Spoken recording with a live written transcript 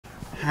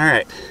All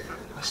right,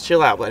 let's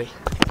chill out, buddy.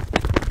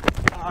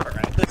 All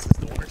right, this is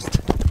the worst.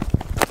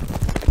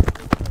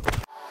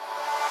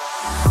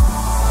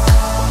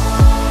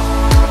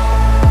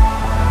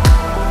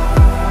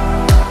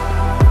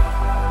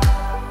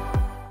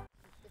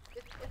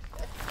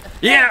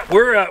 Yeah,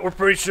 we're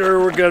pretty sure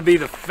we're gonna be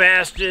the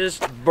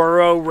fastest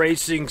burro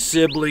racing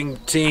sibling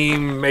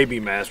team, maybe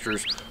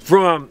masters,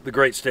 from the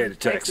great state of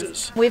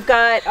Texas. We've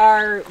got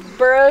our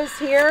burros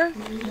here.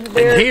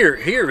 And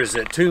here is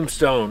at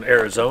Tombstone,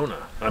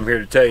 Arizona. I'm here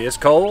to tell you, it's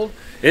cold,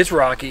 it's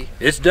rocky,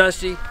 it's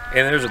dusty,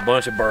 and there's a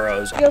bunch of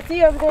burros. You'll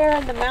see over there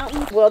in the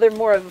mountains, well, they're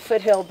more of a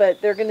foothill,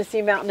 but they're gonna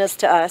seem mountainous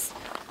to us.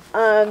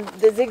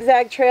 The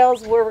zigzag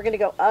trails where we're gonna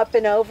go up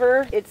and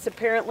over, it's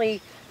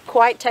apparently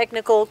quite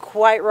technical,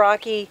 quite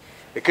rocky.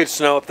 It could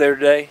snow up there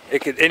today.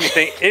 It could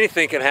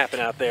anything can happen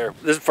out there.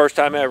 This is the first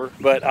time ever,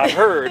 but I've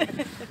heard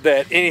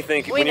that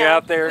anything when you're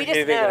out there,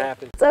 anything can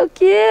happen. So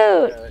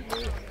cute.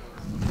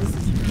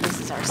 This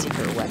is our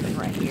secret weapon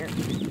right here.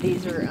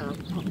 These are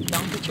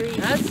donkey trees.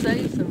 I'd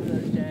say some of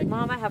those, Jack.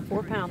 Mom, I have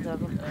 4 pounds of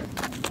them.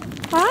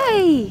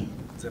 Hi.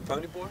 Is that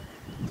Pony Boy?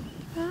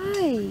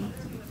 Hi.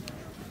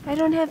 I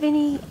don't have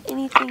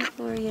anything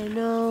for you,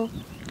 no.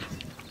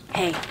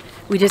 Hey,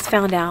 we just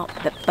found out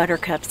that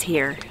Buttercup's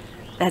here.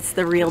 That's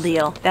the real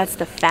deal. That's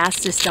the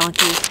fastest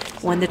donkey,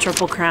 won the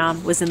Triple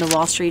Crown, was in the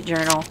Wall Street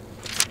Journal.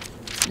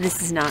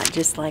 This is not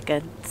just like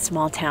a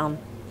small town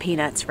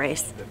peanuts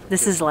race.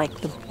 This is like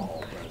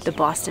the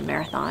Boston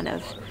Marathon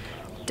of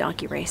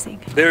donkey racing.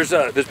 There's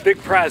big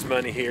prize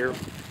money here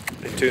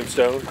in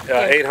Tombstone,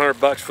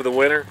 $800 for the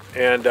winner,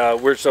 and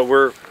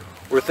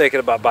we're thinking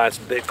about buying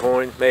some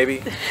Bitcoin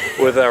maybe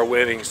with our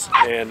winnings,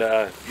 and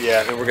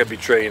yeah, and we're gonna be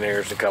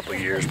trillionaires in a couple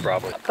of years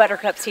probably.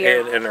 Buttercup's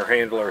here. And our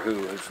handler,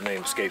 whose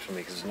name escapes me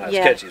because it's not as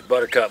catchy as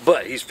Buttercup,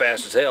 but he's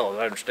fast as hell.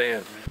 I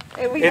understand.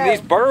 And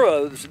these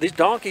burros, these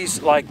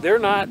donkeys, like they're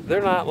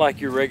not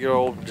like your regular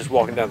old just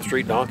walking down the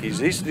street donkeys.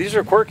 These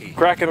are quirky.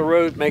 Crack in the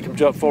road, make them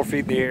jump 4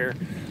 feet in the air.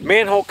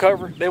 Manhole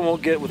cover, they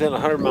won't get within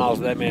 100 miles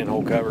of that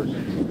manhole cover,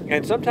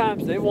 and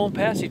sometimes they won't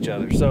pass each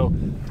other. So.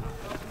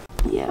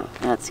 Yeah,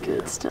 that's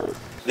good stuff.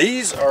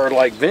 These are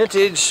like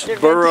vintage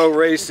burro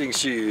racing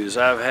shoes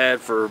I've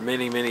had for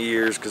many, many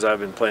years because I've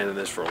been planning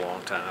this for a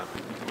long time.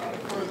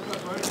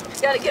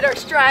 Gotta get our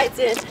strides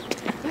in.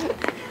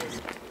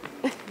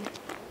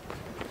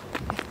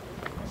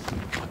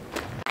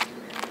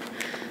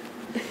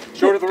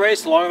 Short of the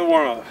race, long of the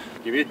warm-up.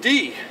 Give me a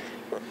D.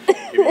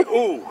 Give me an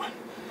O.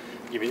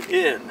 Give me an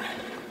N.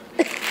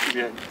 Give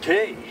me a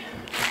K.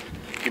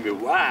 Give me a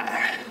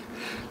Y.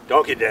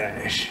 Donkey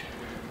Dash.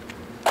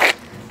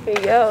 There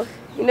you go.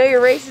 You know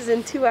your race is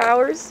in 2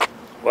 hours?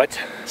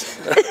 What?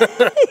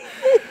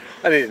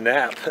 I need a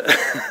nap.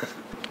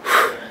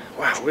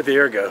 Wow, where'd the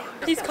air go?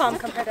 He's calm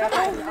compared to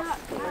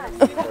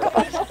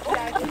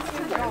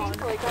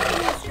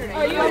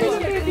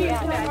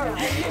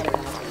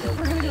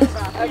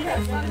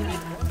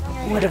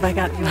What have I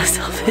gotten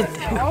myself into?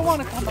 I don't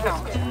want to come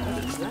out.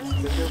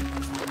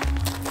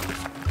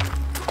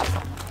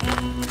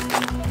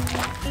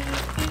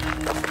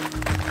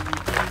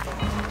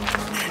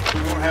 We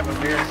won't have a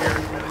beer here.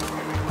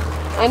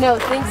 I know,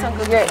 thanks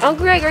Uncle Greg.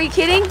 Uncle Greg, are you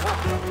kidding?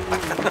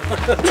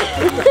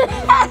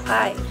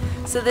 Hi,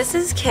 so this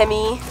is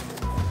Kimmy.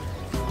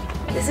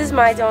 This is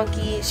my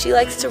donkey. She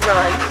likes to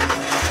run.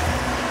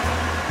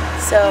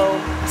 So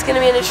it's gonna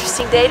be an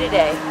interesting day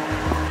today.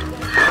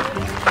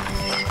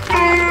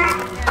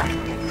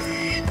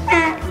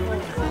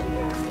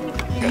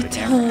 Your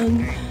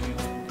tongue.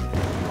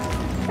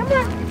 Come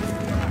on.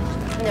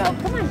 No,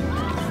 come on.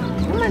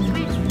 Come on,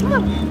 sweet. Come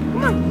on.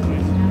 Come on.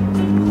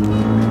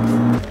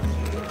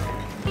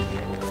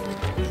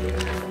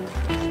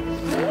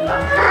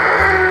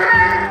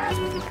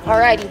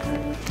 Alrighty,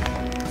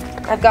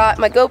 I've got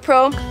my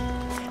GoPro,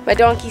 my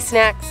donkey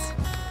snacks,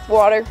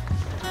 water,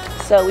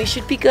 so we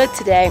should be good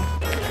today.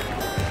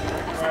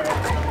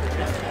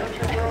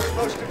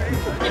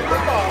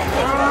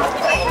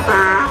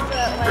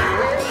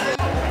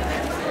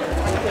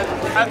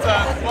 That's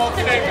a small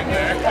statement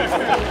there.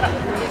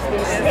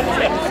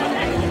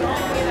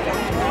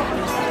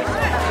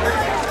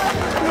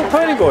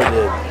 Pony Boy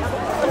did.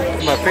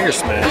 My finger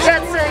smashed.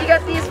 You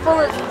got these full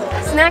of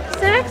snacks?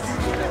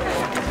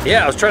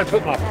 Yeah, I was trying to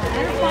put my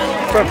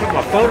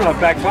phone in my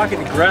back pocket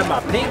and grab my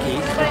pinky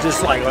and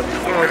just like.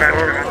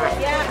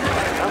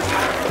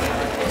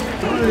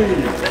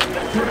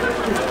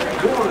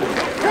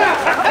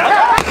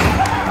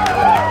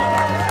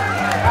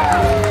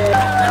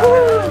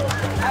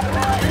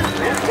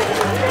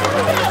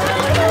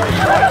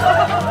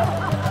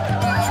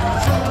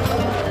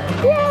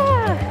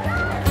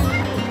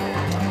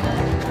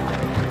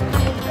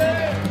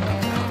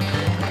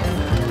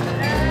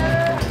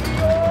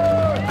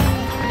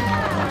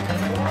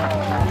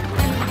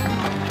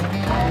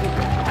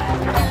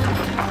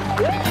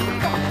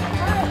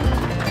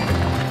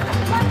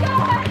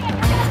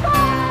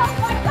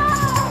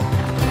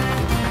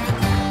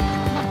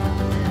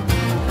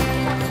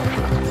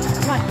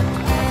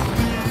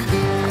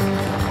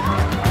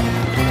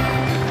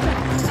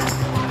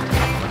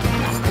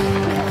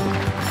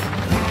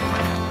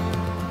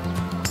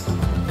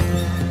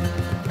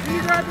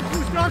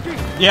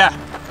 Yeah.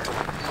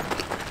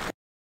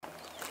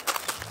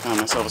 Found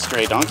myself a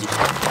stray donkey.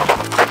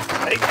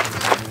 Hey.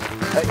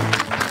 Hey.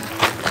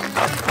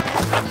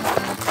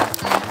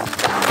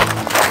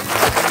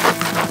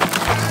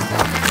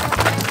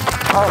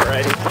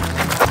 Alrighty.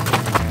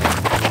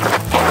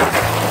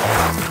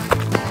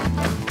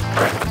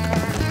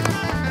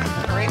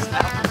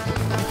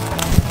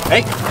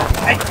 Hey.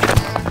 Hey.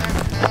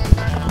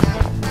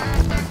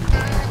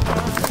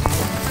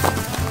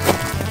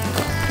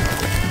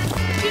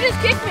 You just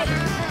kicked me.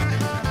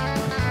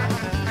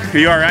 Are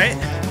you alright?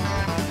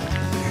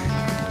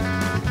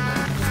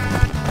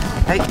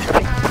 Hey,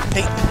 hey,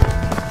 hey,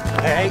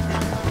 hey.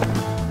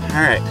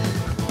 Alright,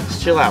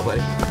 just chill out,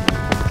 buddy.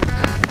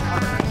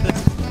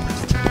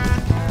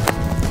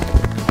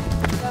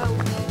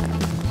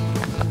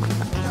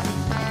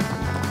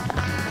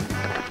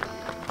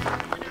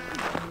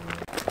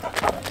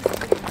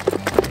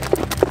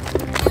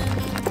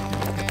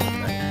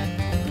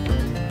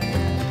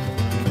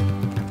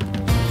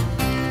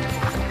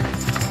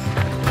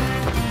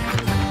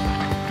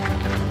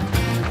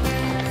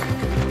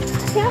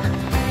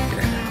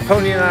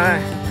 Tony and I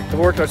have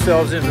worked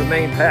ourselves into the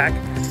main pack.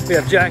 We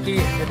have Jackie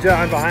and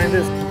John behind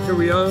us. Here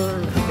we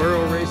are,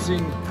 burro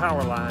racing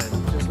power line,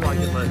 just like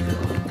in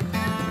Leadville.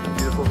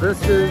 Beautiful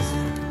vistas.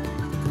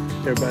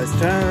 Everybody's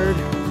tired.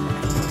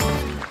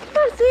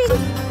 Oh,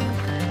 sweetie.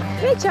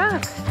 Great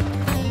job.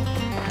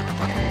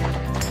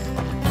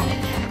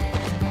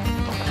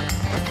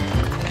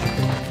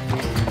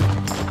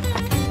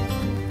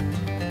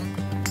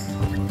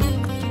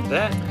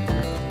 That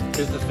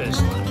is the finish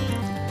line.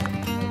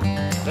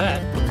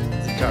 That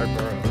is a tired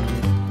burro.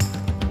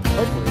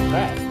 Hopefully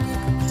that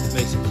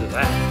makes it to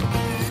that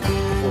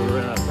before we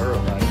run out of burro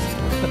bites.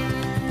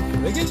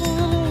 They get a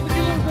little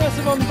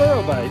aggressive on the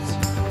burro bites.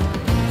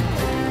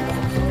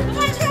 Come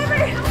on,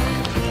 Trevor.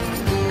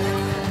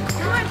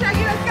 Come on,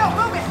 Jackie, let's go.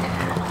 Move it.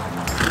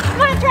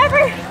 Come on,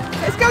 Trevor.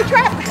 Let's go,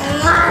 Trevor.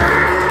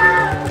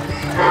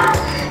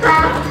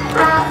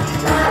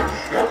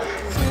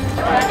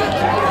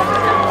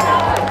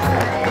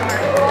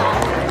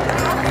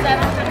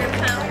 700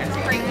 pounds.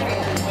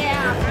 Yeah.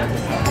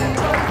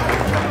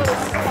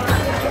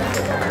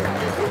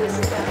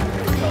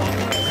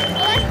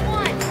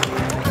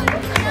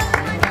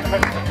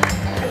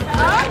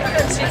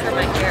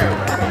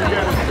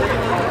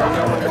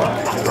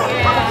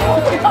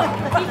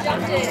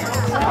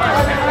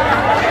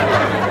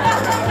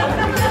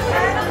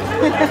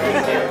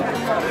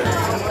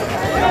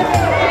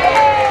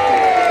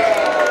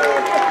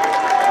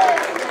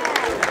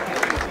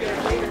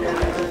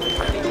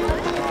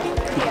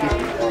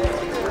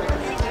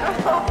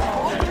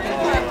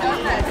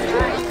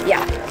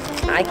 Yeah,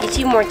 I get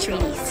you more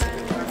treaties.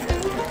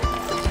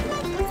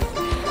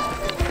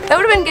 That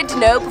would have been good to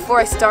know before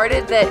I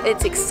started that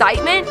it's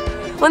excitement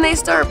when they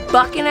start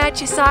bucking at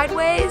you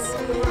sideways.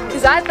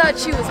 Because I thought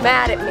she was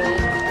mad at me.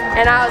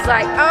 And I was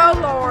like, oh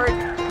Lord.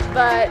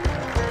 But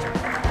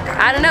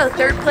I don't know,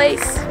 third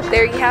place.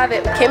 There you have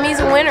it. Kimmy's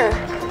a winner.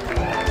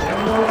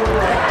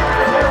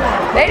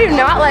 They do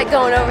not like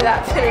going over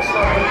that finish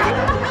line.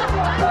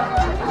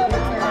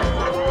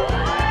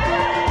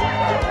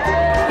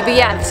 But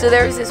yeah, so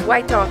there was this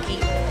white donkey,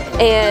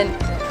 and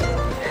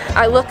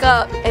I look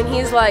up, and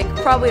he's like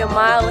probably a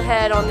mile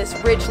ahead on this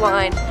ridge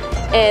line,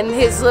 and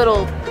his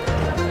little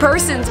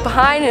person's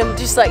behind him,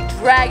 just like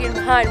dragging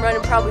behind,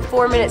 running probably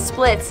 4-minute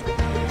splits.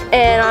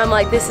 And I'm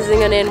like, this isn't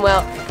gonna end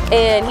well.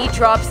 And he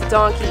drops the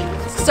donkey,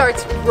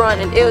 starts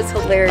running. It was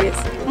hilarious.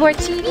 More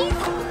treaties?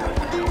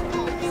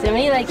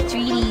 Somebody likes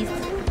treaties.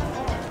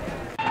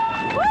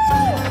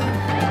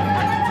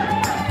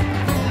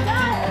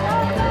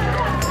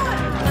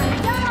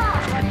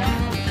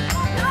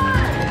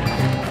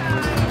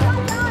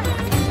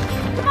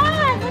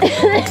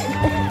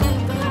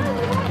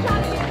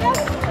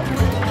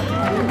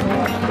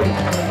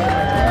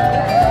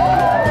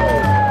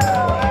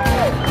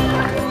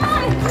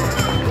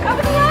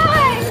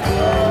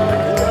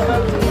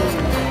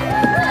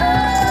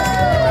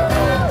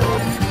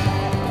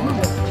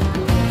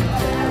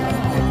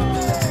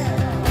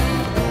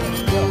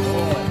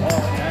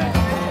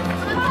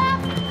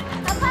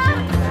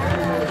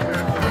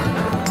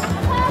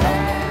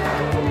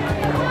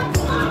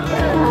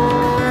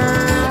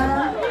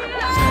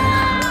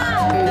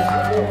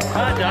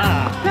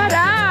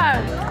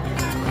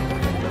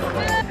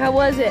 How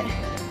was it?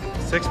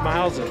 6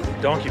 miles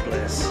of donkey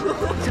bliss.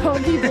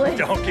 Donkey bliss.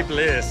 Donkey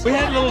bliss. We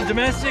had a little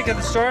domestic at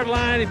the start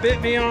line. He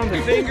bit me on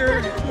the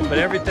finger, but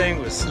everything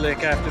was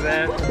slick after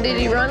that. Did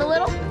he run a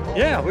little?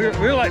 Yeah, we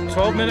were like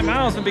 12-minute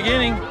miles in the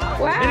beginning.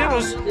 Wow.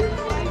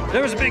 And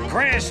there was a big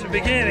crash in the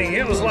beginning.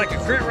 It was like a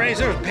crit race.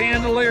 There was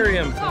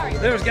pandalarium.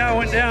 There was a guy who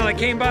went down. I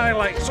came by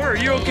like, sir, are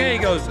you okay? He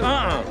goes,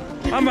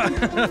 I'm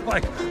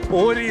like,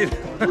 well, what do you,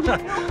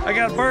 I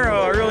got a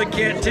burro. I really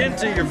can't tend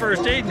to your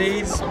first aid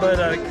needs,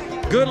 but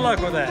good luck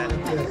with that.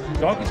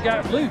 Donkeys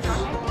got loose,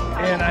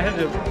 and I had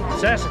to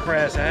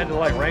sassafras. I had to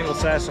like wrangle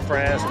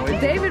sassafras.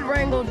 David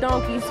wrangled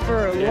donkeys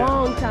for a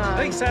long time. I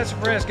think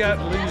sassafras got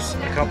loose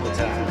a couple of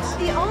times.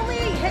 The only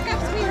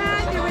hiccups we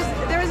had,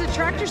 there was a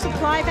Tractor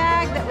Supply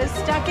bag that was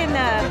stuck in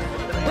the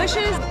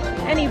bushes,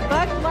 and he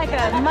bucked like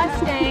a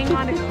Mustang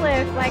on a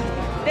cliff like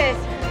this.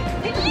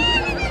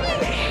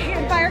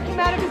 And fire came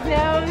out of his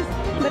nose.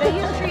 But I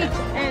used treats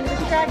and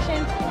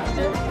distractions.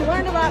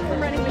 Learned a lot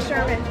from running with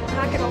Sherman.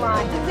 Not gonna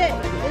lie. This is it.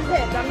 This is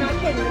it. I'm not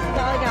kidding. This is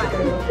all I got.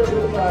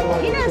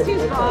 He knows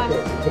who's boss.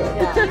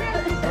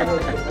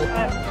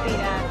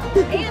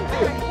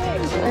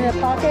 In a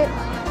pocket.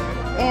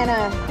 And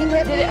he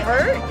hit me. Did it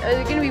hurt? Is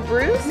it gonna be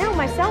bruised? No,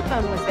 my cell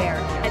phone was there.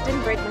 It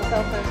didn't break my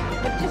cell phone.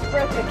 It just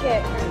broke the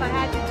kick. If I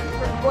had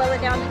to boil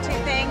it down to two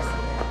things,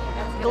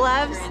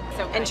 gloves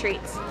and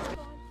treats.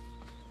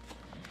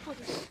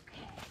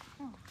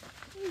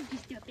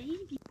 Just a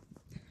baby.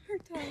 Her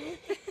tongue.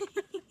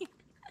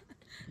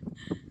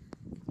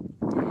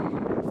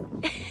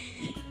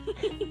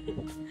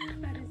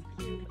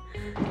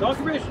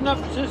 Donkey race is not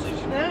for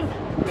sissies. No.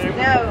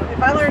 No.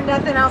 If I learned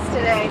nothing else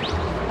today,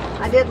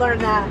 I did learn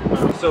that.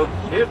 So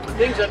here's the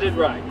things I did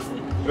right.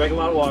 Drank a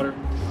lot of water,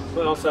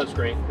 put on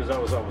sunscreen because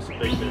that was almost a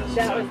big miss.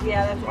 That was,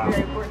 yeah, that's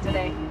very important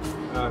today.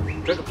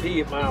 Took a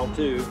pee at mile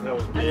 2. That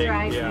was big. That's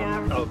right,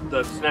 yeah. Oh,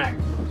 the snack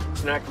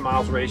to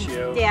miles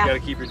ratio. Yeah. You got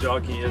to keep your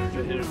donkey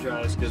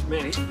energized because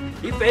man,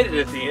 he faded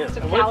at the end.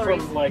 Some I went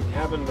calories. from like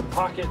having the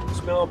pocket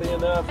smell be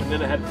enough, and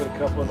then I had to put a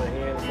couple in my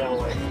hand and kind of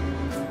like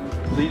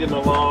lead him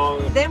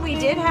along. Then we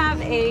did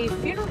have a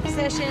funeral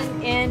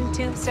procession in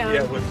Tombstone.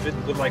 Yeah,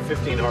 with like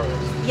 15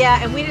 Harleys.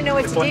 Yeah, and we didn't know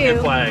what to And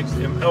do. flags.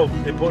 And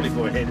Pony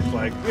Boy hated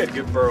flags. We had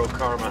good burro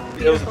karma.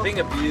 It was a thing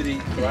of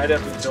beauty right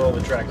up until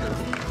the tractor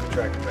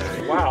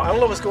bag. Wow, I don't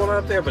know what's going on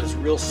up there, but it's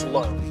real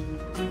slow.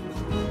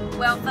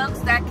 Well, folks,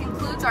 that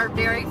concludes our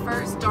very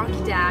first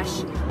Donkey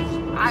Dash.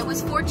 I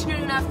was fortunate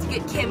enough to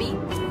get Kimmy,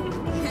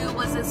 who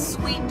was a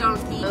sweet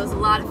donkey. It was a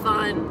lot of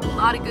fun, a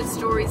lot of good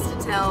stories to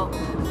tell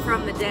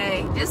from the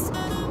day. Just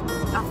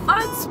a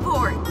fun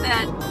sport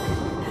that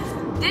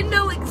didn't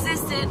know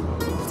existed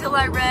until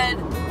I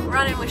read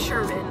Running with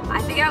Sherman.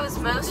 I think I was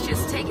most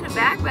just taken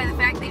aback by the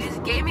fact they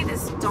just gave me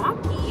this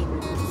donkey,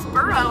 this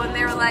burro, and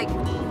they were like,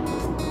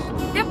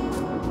 yep,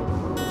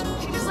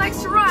 she just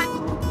likes to run.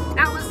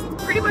 That was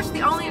pretty much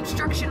the only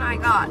instruction I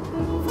got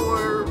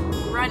for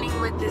running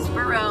with this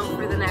burro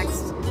for the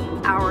next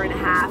hour and a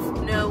half.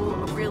 No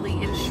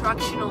really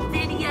instructional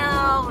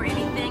video or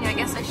anything. I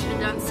guess I should have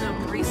done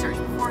some research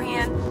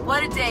beforehand.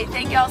 What a day.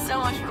 Thank y'all so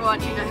much for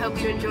watching. I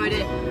hope you enjoyed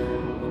it.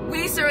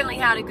 We certainly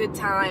had a good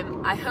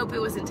time. I hope it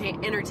was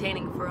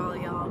entertaining for all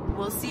y'all.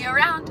 We'll see you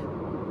around.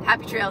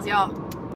 Happy trails, y'all.